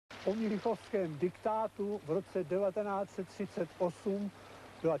Po mnichovském diktátu v roce 1938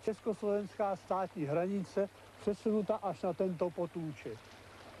 byla československá státní hranice přesunuta až na tento potůček.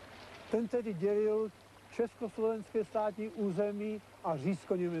 Ten tedy dělil československé státní území a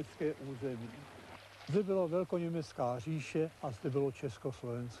říšsko-německé území. Zde bylo Velkoněmecká říše a zde bylo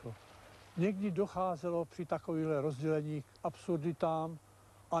Československo. Někdy docházelo při takových rozděleních k absurditám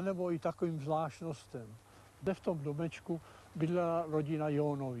anebo i takovým zvláštnostem. Zde v tom domečku bydlela rodina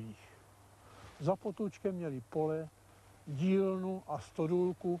Jónových. Za potůčkem měli pole, dílnu a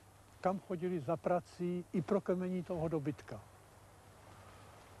stodůlku, kam chodili za prací i pro krmení toho dobytka.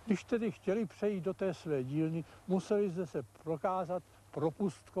 Když tedy chtěli přejít do té své dílny, museli zde se prokázat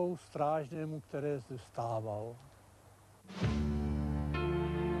propustkou strážnému, které zde stával.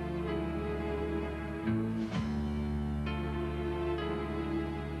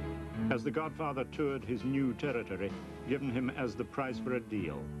 As the Godfather toured his new territory, given him as the price for a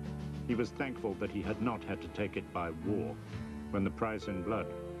deal, he was thankful that he had not had to take it by war, when the price in blood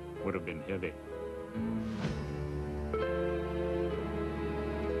would have been heavy.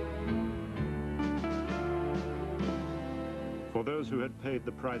 For those who had paid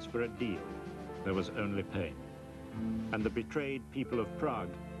the price for a deal, there was only pain. And the betrayed people of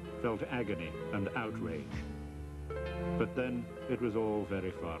Prague felt agony and outrage. But then it was all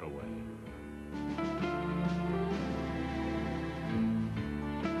very far away.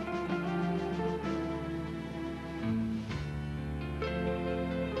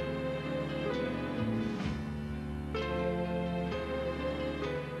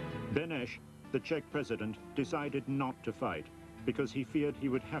 Beneš, the Czech president, decided not to fight because he feared he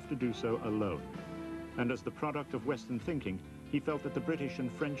would have to do so alone. And as the product of Western thinking, he felt that the British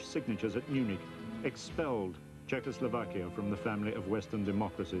and French signatures at Munich expelled Czechoslovakia from the family of Western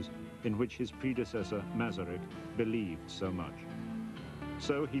democracies in which his predecessor, Masaryk, believed so much.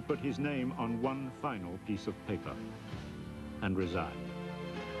 So he put his name on one final piece of paper and resigned.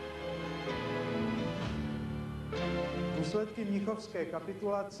 Důsledky mnichovské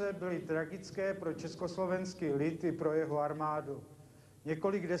kapitulace byly tragické pro československý lid i pro jeho armádu.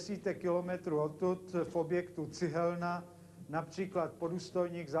 Několik desítek kilometrů odtud v objektu Cihelna, například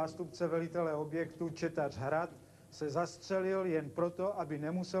podůstojník zástupce velitele objektu Četař Hrad, se zastřelil jen proto, aby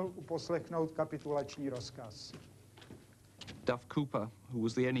nemusel uposlechnout kapitulační rozkaz. Duff Cooper, who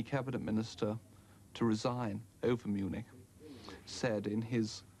was the only cabinet minister to resign over Munich, said in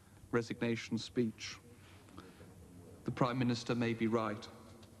his resignation speech, "The Prime Minister may be right.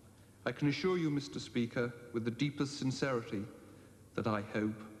 I can assure you, Mr. Speaker, with the deepest sincerity, that I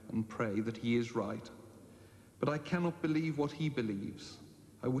hope and pray that he is right. But I cannot believe what he believes.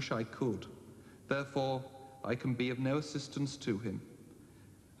 I wish I could. Therefore, I can be of no assistance to him.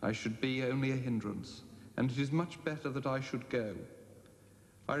 I should be only a hindrance, and it is much better that I should go.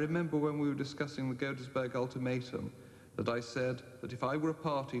 I remember when we were discussing the Godesberg ultimatum that I said that if I were a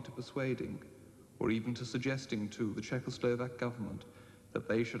party to persuading, or even to suggesting to the Czechoslovak government that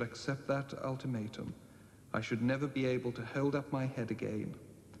they should accept that ultimatum, I should never be able to hold up my head again.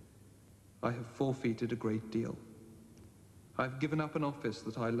 I have forfeited a great deal. I have given up an office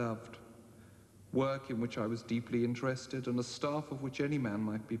that I loved, work in which I was deeply interested, and a staff of which any man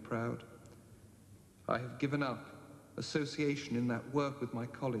might be proud. I have given up association in that work with my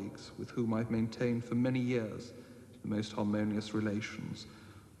colleagues, with whom I've maintained for many years the most harmonious relations,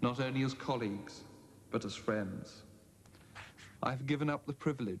 not only as colleagues, but as friends. I have given up the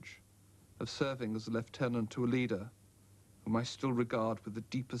privilege of serving as a lieutenant to a leader whom I still regard with the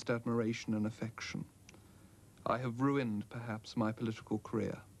deepest admiration and affection. I have ruined, perhaps, my political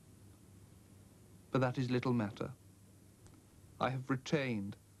career. But that is little matter. I have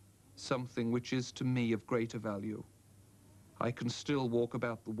retained something which is to me of greater value. I can still walk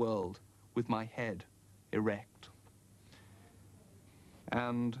about the world with my head erect.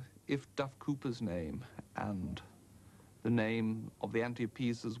 And if Duff Cooper's name and the name of the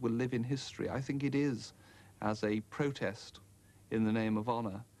anti-appeasers will live in history, I think it is as a protest in the name of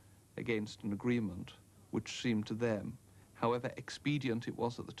honor against an agreement which seemed to them, however expedient it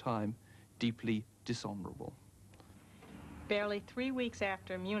was at the time, deeply dishonorable. Barely 3 weeks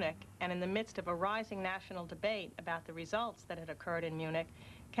after Munich, and in the midst of a rising national debate about the results that had occurred in Munich,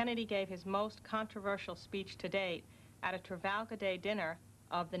 Kennedy gave his most controversial speech to date at a Trafalgar Day dinner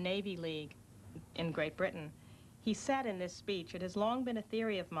of the Navy League in Great Britain. He said in this speech, "It has long been a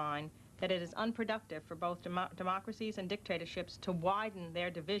theory of mine that it is unproductive for both democracies and dictatorships to widen their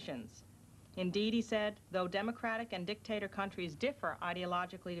divisions. Indeed," he said, "though democratic and dictator countries differ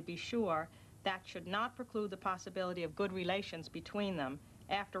ideologically, to be sure, that should not preclude the possibility of good relations between them.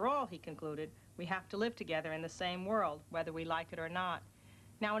 After all," he concluded, "we have to live together in the same world, whether we like it or not."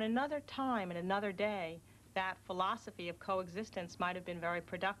 Now, in another time, in another day, that philosophy of coexistence might have been very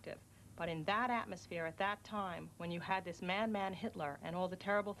productive. But in that atmosphere at that time, when you had this madman Hitler and all the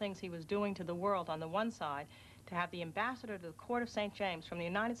terrible things he was doing to the world on the one side, to have the ambassador to the Court of St. James from the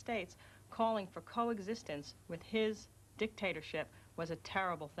United States calling for coexistence with his dictatorship was a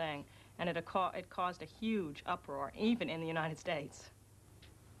terrible thing. And it caused a huge uproar, even in the United States.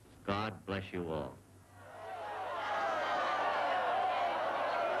 God bless you all.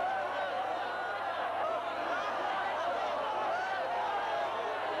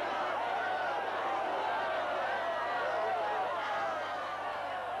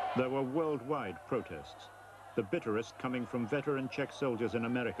 There were worldwide protests, the bitterest coming from veteran Czech soldiers in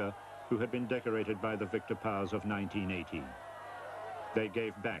America who had been decorated by the victor powers of 1918. They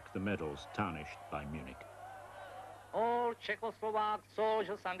gave back the medals tarnished by Munich. All Czechoslovak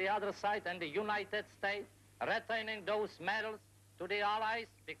soldiers on the other side and the United States returning those medals to the Allies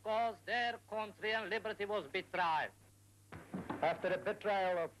because their country and liberty was betrayed. After the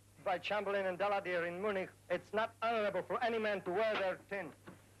betrayal by Chamberlain and Daladier in Munich, it's not honorable for any man to wear their tin.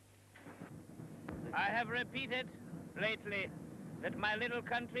 I have repeated lately that my little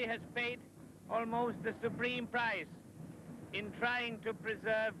country has paid almost the supreme price in trying to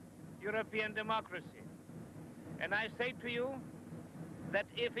preserve European democracy. And I say to you that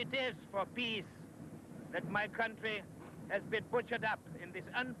if it is for peace that my country has been butchered up in this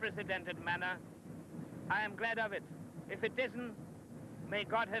unprecedented manner, I am glad of it. If it isn't, may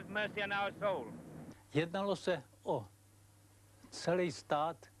God have mercy on our soul. Jednalo se o celý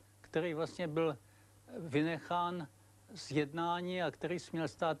stát, který vlastně byl vynechán z jednání a který směl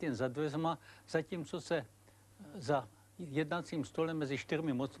stát jen za dveřma, zatímco se za jednacím stolem mezi 4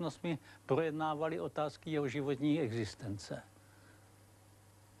 mocnostmi projednávaly otázky jeho životní existence.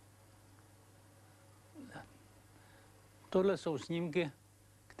 Tohle jsou snímky,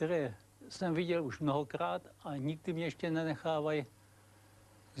 které jsem viděl už mnohokrát a nikdy mě ještě nenechávají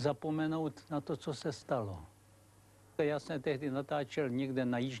zapomenout na to, co se stalo. Já jsem tehdy natáčel někde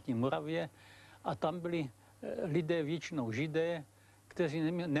na Jižní Moravě a tam byli lidé, většinou Židé,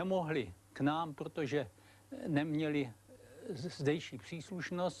 kteří nemohli k nám, protože neměli zdejší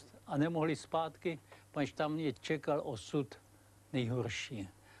příslušnost a nemohli zpátky, protože tam je čekal osud nejhorší.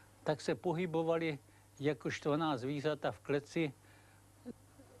 Tak se pohybovali jako štvaná zvířata v kleci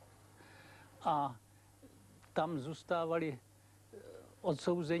a tam zůstávali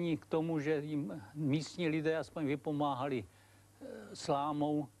odsouzení k tomu, že jim místní lidé aspoň vypomáhali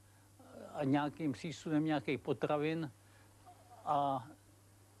slámou a nějakým přísudem nějakých potravin. A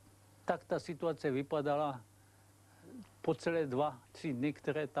tak ta situace vypadala po celé 2-3 dny,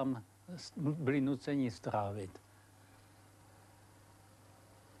 které tam byli nuceni strávit.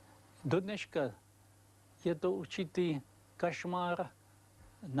 Do dneška je to určitý kašmár,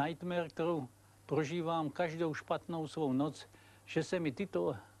 nightmare, kterou prožívám každou špatnou svou noc, že se mi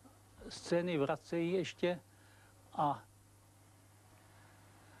tyto scény vracejí ještě a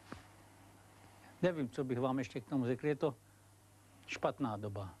nevím, co bych vám ještě k tomu řekl. Je to špatná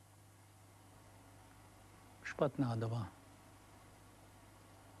doba. Špatná doba.